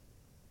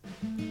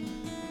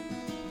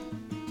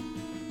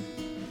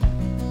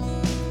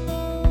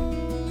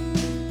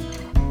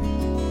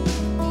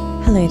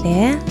Hello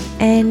there,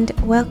 and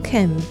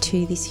welcome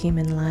to this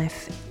Human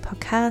Life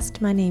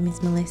podcast. My name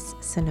is Melissa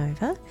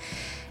Sonova,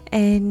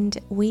 and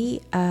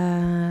we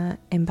are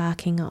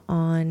embarking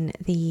on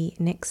the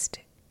next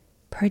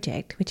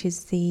project, which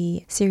is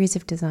the series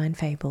of design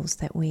fables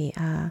that we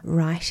are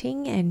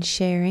writing and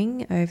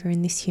sharing over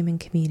in this human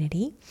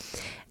community.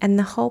 And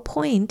the whole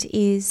point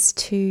is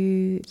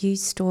to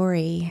use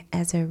story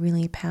as a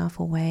really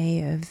powerful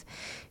way of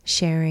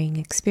sharing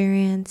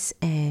experience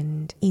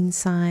and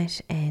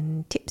insight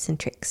and tips and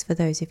tricks for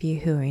those of you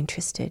who are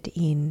interested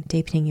in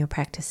deepening your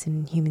practice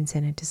in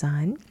human-centered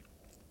design.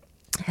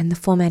 And the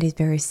format is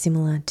very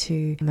similar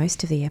to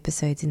most of the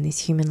episodes in this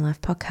Human Life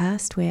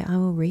podcast, where I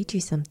will read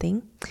you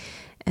something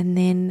and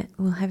then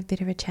we'll have a bit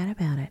of a chat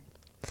about it.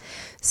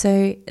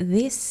 So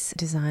this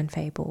design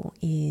fable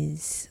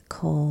is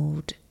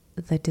called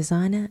The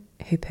Designer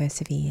Who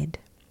Persevered.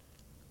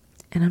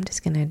 And I'm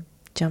just going to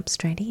jump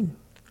straight in.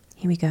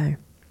 Here we go.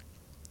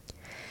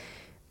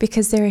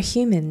 Because there are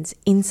humans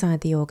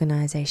inside the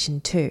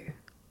organisation too.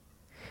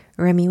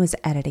 Remy was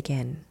at it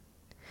again.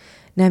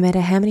 No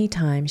matter how many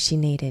times she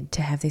needed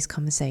to have this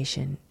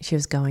conversation, she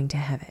was going to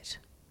have it.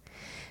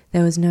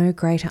 There was no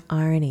greater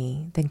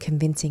irony than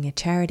convincing a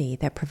charity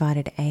that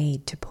provided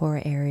aid to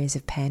poorer areas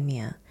of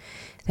Panmure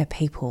that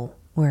people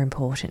were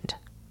important.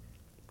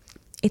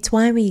 It's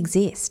why we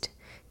exist,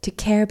 to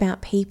care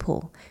about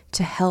people,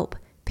 to help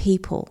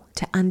people,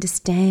 to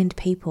understand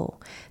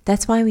people.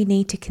 That's why we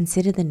need to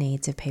consider the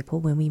needs of people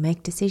when we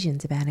make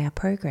decisions about our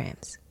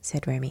programs,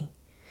 said Remy.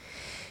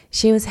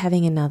 She was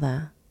having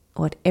another,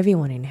 what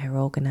everyone in her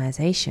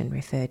organisation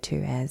referred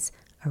to as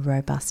a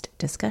robust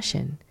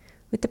discussion,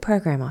 with the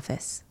program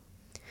office.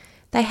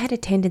 They had a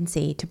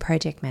tendency to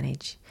project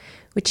manage,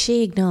 which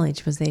she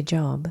acknowledged was their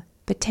job,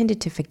 but tended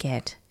to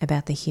forget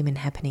about the human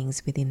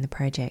happenings within the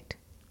project.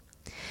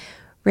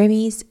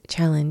 Remy's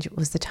challenge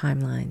was the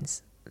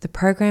timelines. The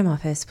program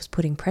office was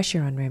putting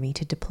pressure on Remy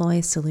to deploy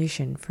a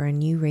solution for a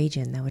new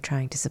region they were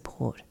trying to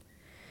support.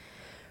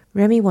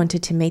 Remy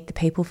wanted to meet the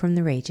people from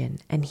the region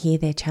and hear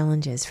their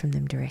challenges from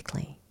them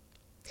directly.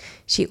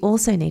 She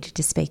also needed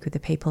to speak with the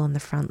people on the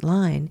front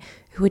line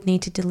who would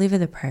need to deliver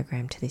the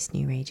program to this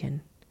new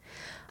region.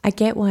 I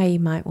get why you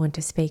might want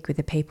to speak with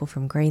the people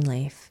from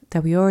Greenleaf, though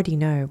we already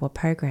know what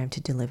program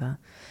to deliver.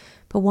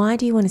 But why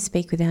do you want to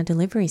speak with our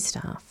delivery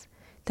staff?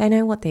 They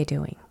know what they're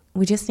doing.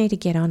 We just need to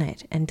get on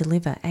it and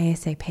deliver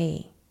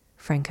ASAP.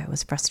 Franco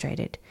was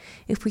frustrated.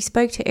 If we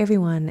spoke to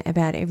everyone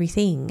about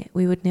everything,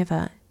 we would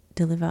never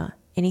deliver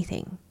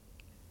anything.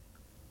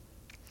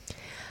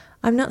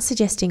 I'm not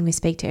suggesting we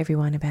speak to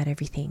everyone about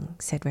everything,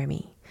 said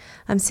Remy.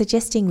 I'm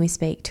suggesting we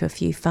speak to a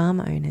few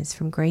farm owners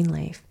from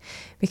Greenleaf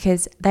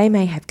because they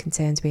may have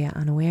concerns we are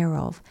unaware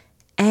of,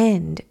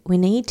 and we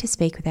need to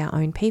speak with our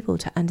own people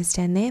to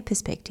understand their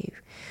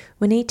perspective.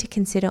 We need to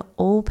consider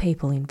all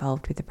people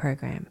involved with the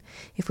program.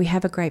 If we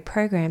have a great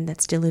program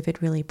that's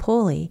delivered really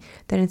poorly,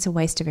 then it's a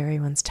waste of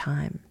everyone's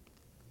time.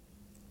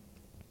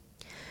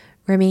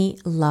 Remy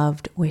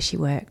loved where she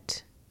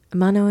worked.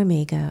 Mano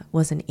Omega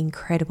was an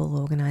incredible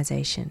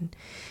organisation,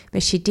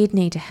 but she did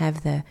need to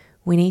have the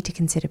we need to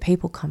consider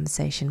people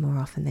conversation more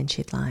often than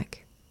she'd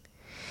like.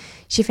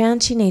 She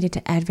found she needed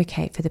to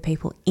advocate for the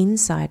people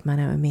inside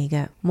Mano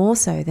Omega more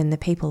so than the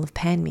people of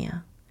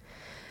Panmure.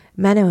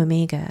 Mano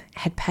Omega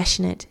had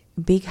passionate,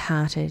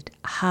 big-hearted,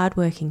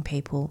 hard-working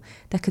people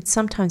that could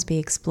sometimes be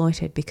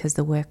exploited because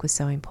the work was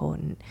so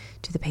important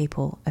to the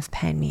people of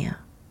Panmure.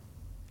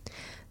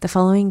 The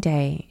following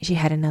day, she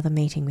had another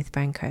meeting with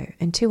Franco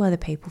and two other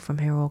people from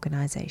her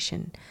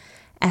organisation,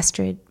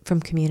 Astrid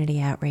from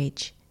Community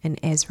Outreach and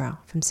Ezra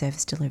from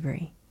Service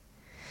Delivery.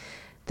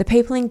 The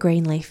people in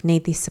Greenleaf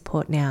need this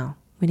support now.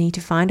 We need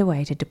to find a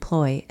way to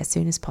deploy as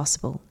soon as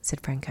possible, said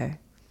Franco.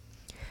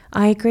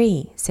 I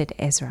agree, said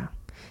Ezra.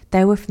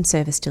 They were from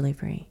Service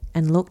Delivery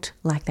and looked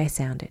like they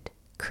sounded,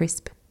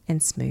 crisp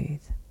and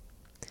smooth.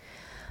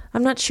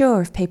 I'm not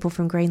sure if people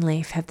from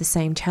Greenleaf have the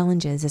same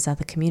challenges as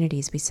other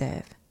communities we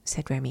serve,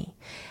 said Remy,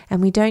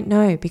 and we don't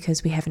know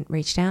because we haven't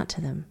reached out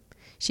to them.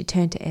 She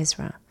turned to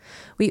Ezra.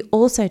 We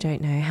also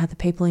don't know how the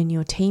people in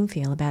your team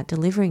feel about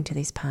delivering to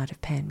this part of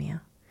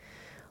Panmure.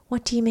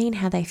 What do you mean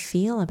how they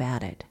feel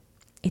about it?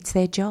 It's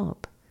their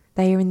job.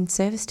 They are in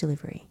service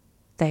delivery.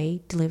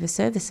 They deliver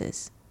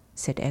services,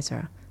 said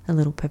Ezra, a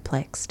little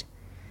perplexed.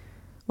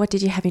 What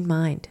did you have in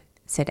mind?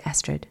 Said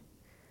Astrid.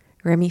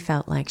 Remy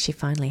felt like she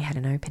finally had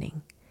an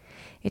opening.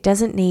 It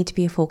doesn't need to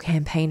be a full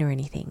campaign or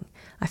anything.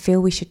 I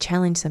feel we should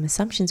challenge some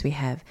assumptions we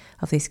have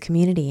of this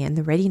community and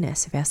the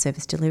readiness of our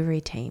service delivery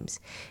teams.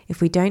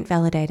 If we don't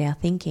validate our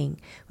thinking,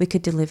 we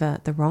could deliver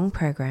the wrong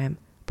program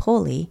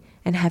poorly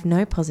and have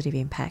no positive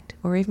impact,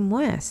 or even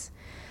worse.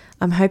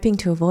 I'm hoping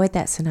to avoid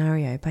that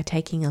scenario by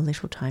taking a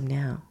little time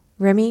now.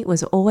 Remy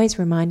was always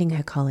reminding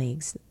her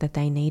colleagues that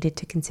they needed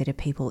to consider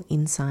people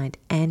inside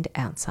and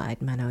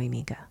outside Mano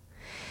Omega,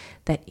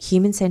 that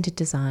human-centered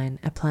design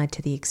applied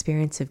to the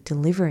experience of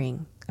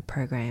delivering a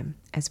program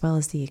as well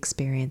as the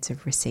experience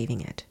of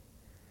receiving it.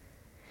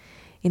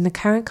 In the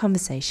current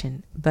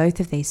conversation, both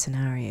of these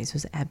scenarios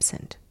was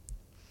absent.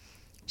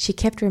 She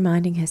kept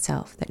reminding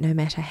herself that no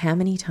matter how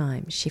many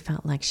times she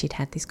felt like she'd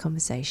had this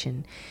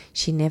conversation,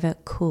 she never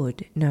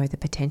could know the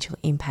potential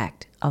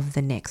impact of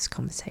the next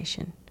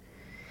conversation.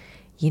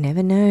 You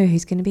never know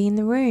who's going to be in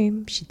the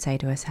room, she'd say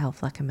to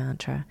herself like a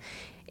mantra.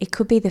 It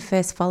could be the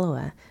first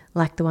follower,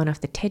 like the one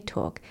off the TED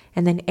Talk,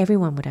 and then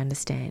everyone would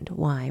understand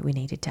why we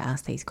needed to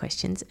ask these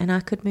questions, and I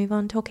could move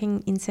on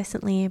talking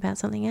incessantly about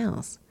something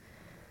else.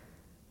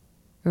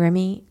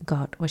 Remy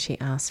got what she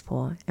asked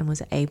for and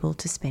was able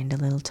to spend a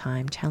little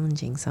time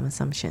challenging some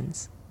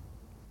assumptions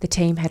the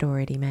team had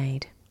already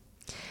made.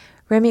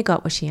 Remy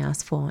got what she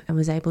asked for and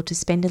was able to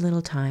spend a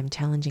little time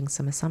challenging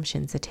some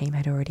assumptions the team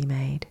had already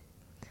made.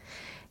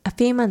 A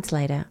few months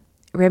later,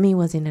 Remy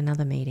was in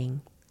another meeting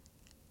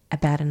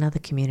about another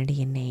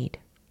community in need.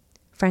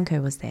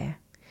 Franco was there.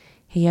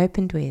 He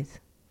opened with,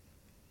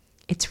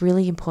 "It's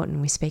really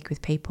important we speak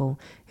with people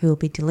who will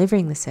be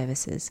delivering the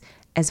services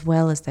as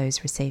well as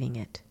those receiving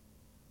it."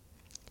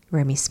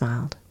 Remy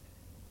smiled.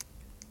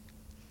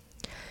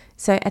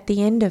 So at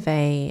the end of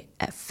a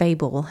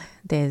fable,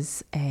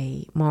 there's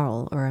a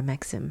moral or a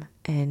maxim,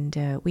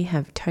 and we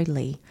have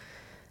totally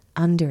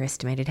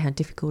underestimated how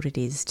difficult it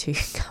is to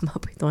come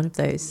up with one of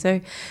those. So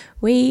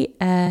we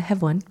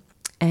have one,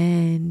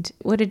 and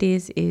what it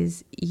is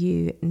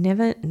you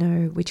never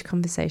know which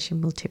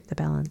conversation will tip the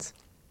balance.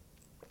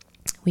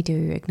 We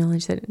do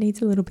acknowledge that it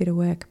needs a little bit of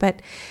work,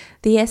 but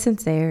the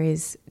essence there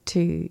is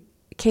to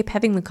keep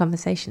having the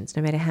conversations,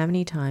 no matter how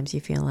many times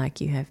you feel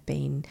like you have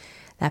been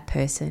that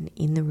person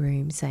in the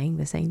room saying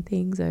the same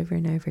things over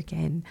and over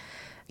again.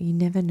 You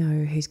never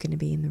know who's going to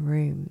be in the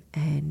room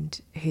and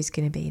who's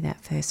going to be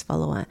that first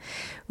follower,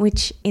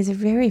 which is a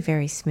very,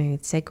 very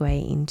smooth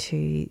segue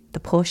into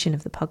the portion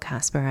of the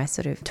podcast where I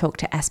sort of talk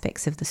to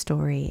aspects of the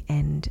story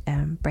and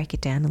break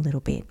it down a little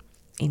bit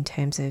in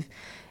terms of,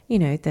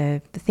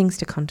 the things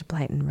to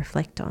contemplate and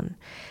reflect on.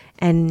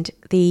 And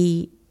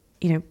the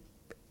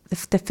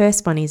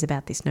first one is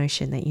about this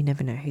notion that you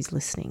never know who's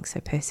listening,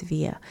 so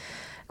persevere.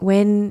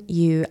 When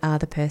you are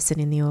the person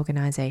in the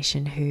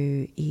organisation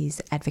who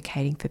is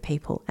advocating for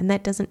people, and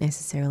that doesn't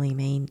necessarily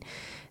mean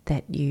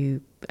that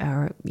you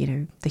are,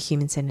 the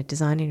human-centred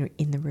designer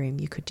in the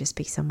room. You could just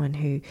be someone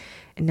who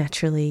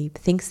naturally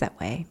thinks that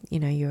way.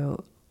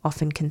 You're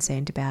often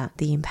concerned about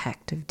the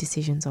impact of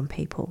decisions on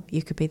people.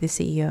 You could be the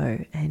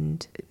CEO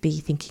and be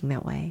thinking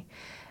that way.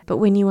 But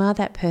when you are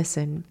that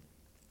person,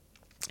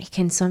 it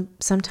can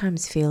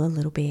sometimes feel a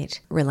little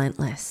bit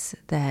relentless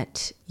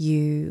that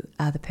you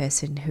are the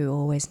person who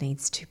always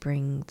needs to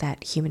bring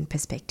that human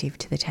perspective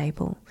to the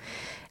table.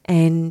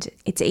 And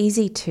it's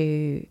easy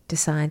to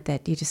decide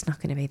that you're just not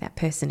going to be that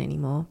person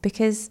anymore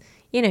because,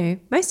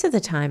 most of the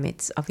time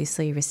it's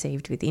obviously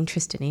received with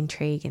interest and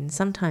intrigue, and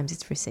sometimes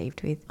it's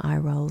received with eye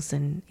rolls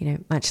and,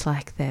 much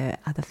like the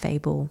other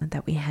fable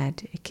that we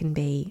had, it can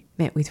be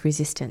met with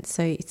resistance.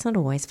 So it's not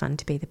always fun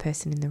to be the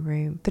person in the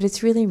room, but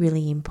it's really,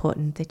 really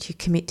important that you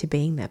commit to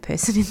being that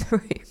person in the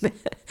room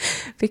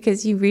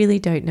because you really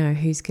don't know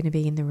who's going to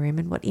be in the room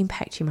and what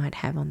impact you might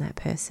have on that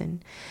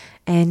person.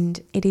 And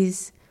it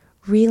is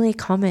really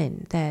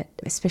common that,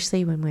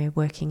 especially when we're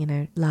working in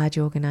a large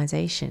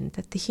organisation,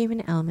 that the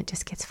human element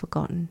just gets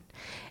forgotten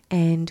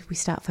and we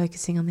start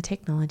focusing on the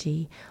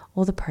technology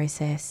or the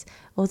process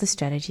or the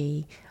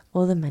strategy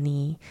or the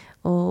money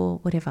or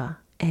whatever.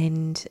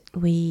 And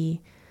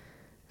we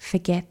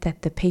forget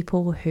that the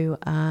people who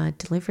are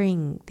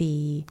delivering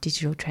the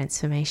digital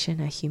transformation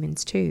are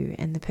humans too.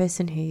 And the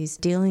person who's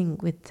dealing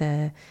with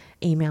the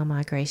email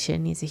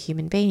migration is a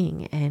human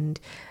being. And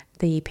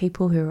the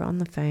people who are on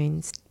the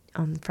phones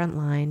on the front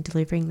line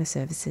delivering the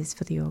services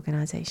for the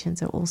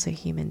organisations are also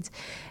humans,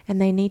 and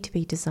they need to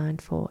be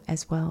designed for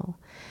as well.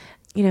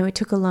 It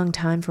took a long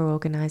time for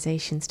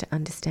organisations to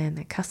understand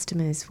that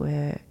customers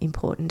were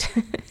important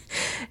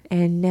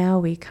and now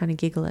we kind of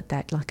giggle at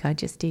that like I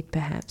just did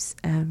perhaps,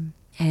 and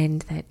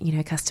that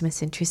customer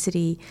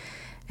centricity,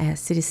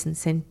 citizen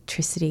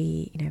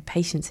centricity,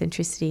 patient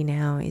centricity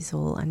now is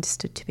all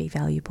understood to be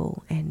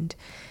valuable and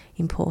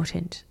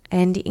important.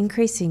 And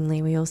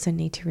increasingly, we also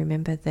need to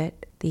remember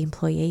that the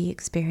employee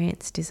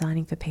experience,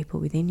 designing for people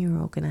within your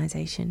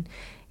organisation,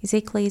 is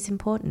equally as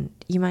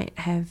important. You might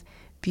have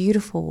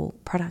beautiful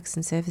products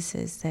and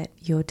services that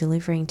you're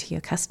delivering to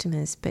your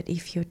customers, but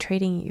if you're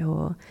treating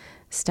your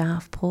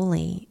staff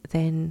poorly,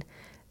 then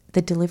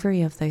the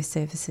delivery of those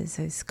services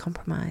is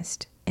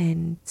compromised,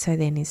 and so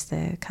then is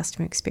the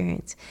customer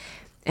experience.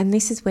 And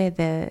this is where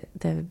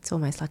it's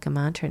almost like a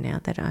mantra now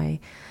that I'm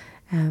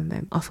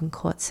often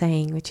caught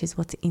saying, which is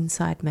what's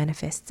inside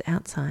manifests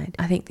outside.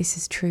 I think this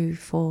is true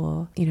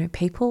for,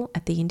 people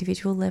at the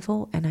individual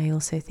level, and I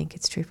also think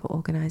it's true for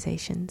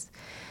organisations.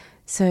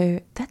 So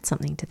that's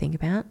something to think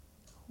about.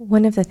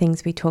 One of the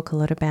things we talk a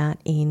lot about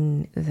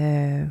in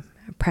the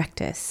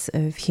practice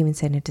of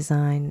human-centred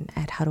design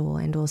at Huddle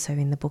and also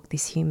in the book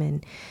This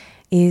Human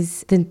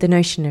is the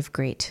notion of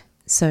grit.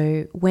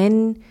 So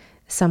when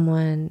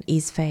someone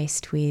is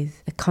faced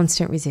with a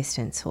constant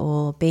resistance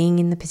or being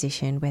in the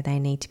position where they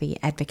need to be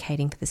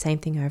advocating for the same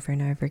thing over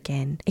and over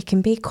again, it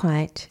can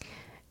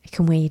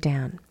wear you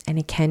down, and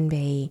it can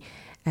be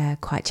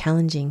quite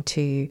challenging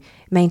to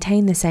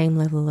maintain the same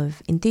level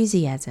of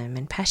enthusiasm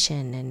and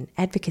passion and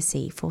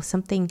advocacy for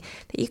something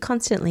that you're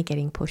constantly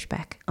getting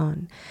pushback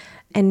on.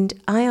 And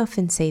I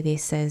often see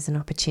this as an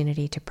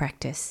opportunity to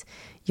practice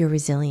your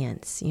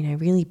resilience,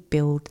 really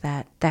build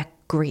that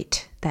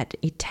grit that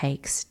it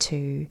takes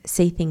to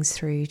see things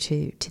through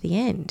to the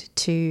end,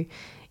 to,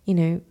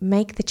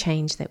 make the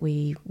change that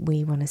we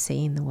want to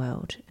see in the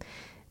world.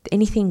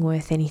 Anything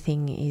worth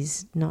anything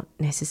is not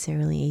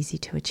necessarily easy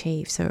to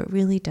achieve. So it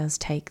really does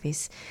take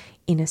this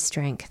inner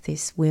strength,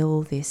 this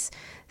will, this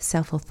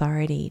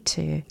self-authority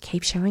to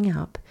keep showing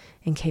up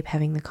and keep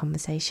having the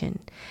conversation.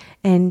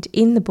 And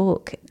in the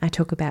book, I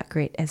talk about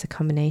grit as a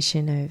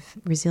combination of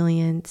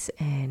resilience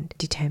and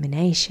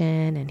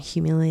determination and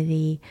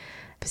humility,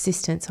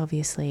 persistence,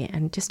 obviously,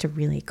 and just a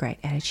really great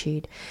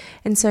attitude.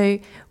 And so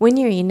when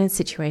you're in a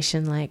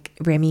situation like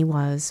Remy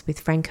was with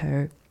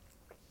Franco,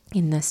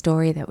 in the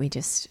story that we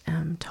just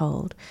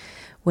told,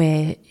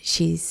 where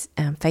she's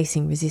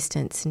facing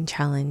resistance and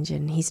challenge,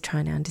 and he's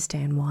trying to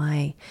understand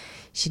why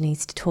she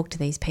needs to talk to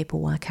these people.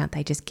 Why can't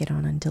they just get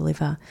on and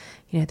deliver?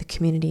 The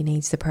community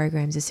needs the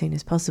programs as soon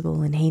as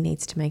possible, and he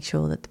needs to make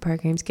sure that the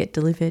programs get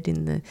delivered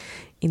in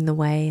the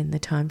way and the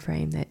time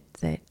frame that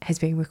has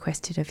been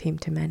requested of him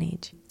to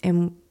manage.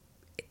 And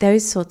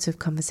those sorts of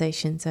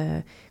conversations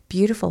are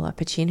beautiful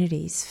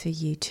opportunities for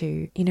you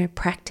to,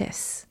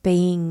 practice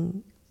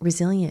being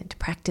resilient,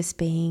 practice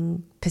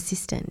being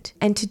persistent,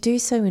 and to do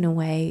so in a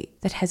way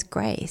that has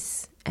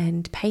grace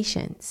and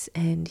patience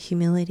and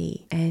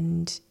humility,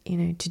 and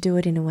to do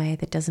it in a way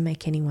that doesn't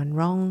make anyone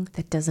wrong,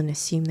 that doesn't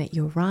assume that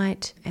you're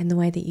right. And the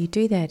way that you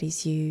do that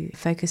is you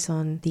focus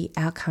on the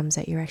outcomes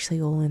that you're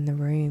actually all in the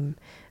room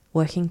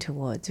working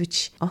towards,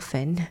 which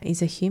often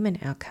is a human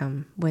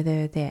outcome,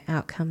 whether they're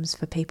outcomes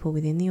for people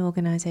within the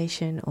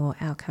organisation or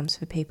outcomes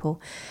for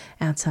people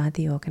outside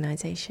the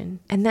organisation.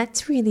 And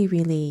that's really,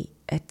 really,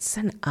 it's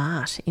an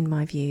art in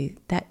my view,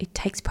 that it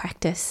takes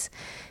practice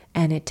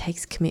and it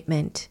takes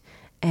commitment,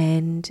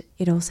 and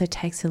it also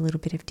takes a little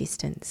bit of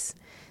distance,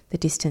 the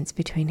distance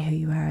between who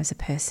you are as a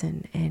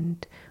person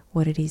and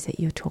what it is that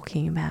you're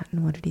talking about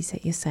and what it is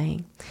that you're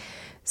saying.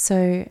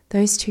 So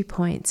those 2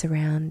 points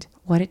around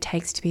what it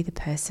takes to be the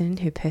person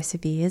who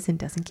perseveres and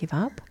doesn't give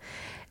up,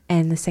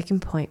 and the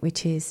second point,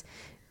 which is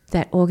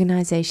that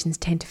organisations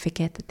tend to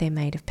forget that they're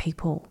made of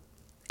people,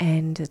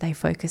 and they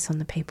focus on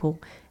the people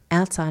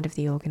outside of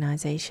the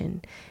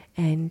organisation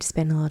and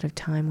spend a lot of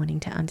time wanting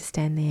to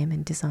understand them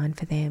and design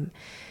for them,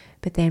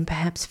 but then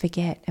perhaps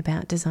forget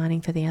about designing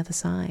for the other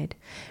side.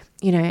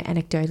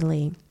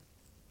 Anecdotally,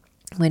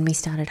 when we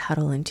started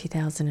Huddle in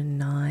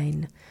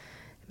 2009,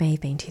 may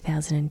have been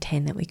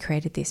 2010 that we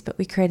created this, but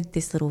we created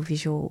this little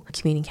visual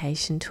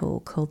communication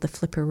tool called the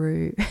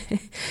Flipperoo.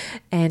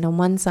 And on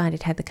one side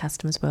it had the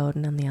customer's world,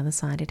 and on the other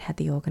side it had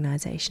the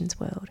organisation's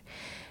world.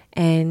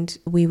 And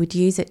we would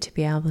use it to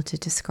be able to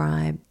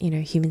describe,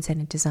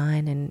 human-centered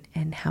design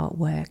and how it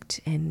worked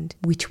and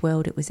which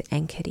world it was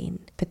anchored in.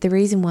 But the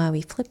reason why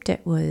we flipped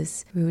it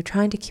was we were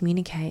trying to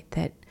communicate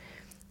that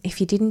if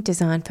you didn't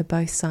design for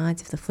both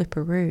sides of the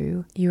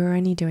Flipperoo, you were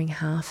only doing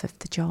half of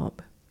the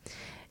job.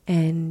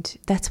 And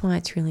that's why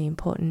it's really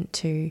important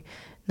to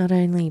not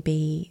only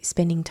be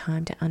spending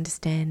time to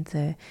understand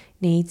the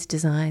needs,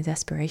 desires,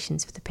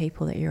 aspirations for the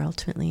people that you're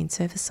ultimately in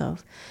service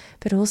of,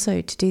 but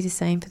also to do the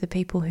same for the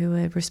people who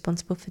are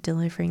responsible for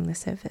delivering the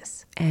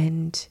service,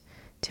 and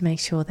to make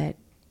sure that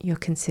you're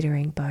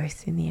considering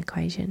both in the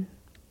equation.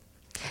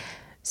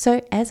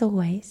 So as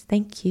always,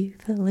 thank you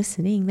for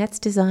listening. That's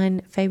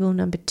design fable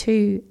number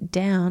 2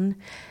 down.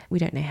 We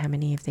don't know how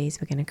many of these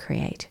we're going to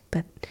create,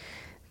 but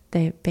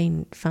they've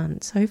been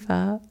fun so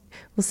far.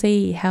 We'll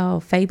see how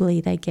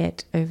fably they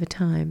get over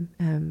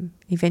time.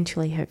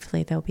 Eventually,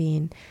 hopefully, they'll be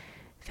in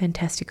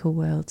fantastical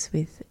worlds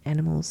with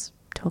animals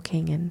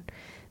talking, and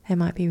they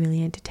might be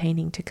really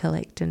entertaining to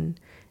collect and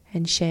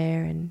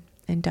share and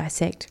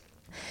dissect.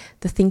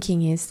 The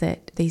thinking is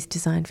that these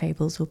design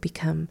fables will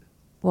become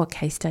what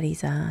case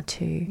studies are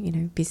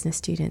to, business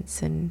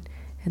students and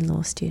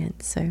law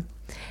students. So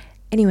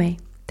anyway,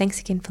 thanks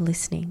again for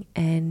listening.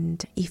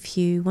 And if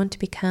you want to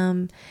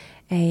become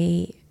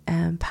a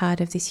part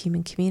of this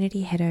human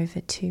community, head over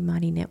to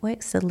Mighty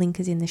Networks. The link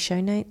is in the show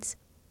notes.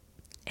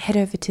 Head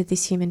over to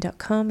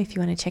thishuman.com if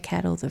you want to check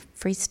out all the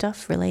free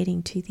stuff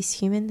relating to This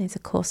Human. There's a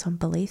course on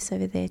beliefs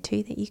over there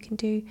too that you can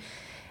do.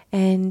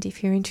 And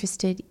if you're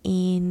interested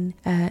in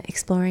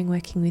exploring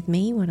working with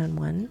me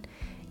one-on-one,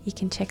 you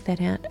can check that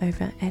out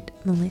over at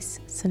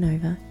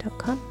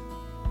melissasonova.com.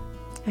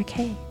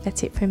 Okay,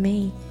 that's it from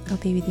me. I'll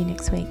be with you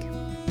next week.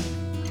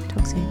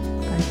 Talk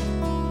soon.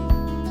 Bye.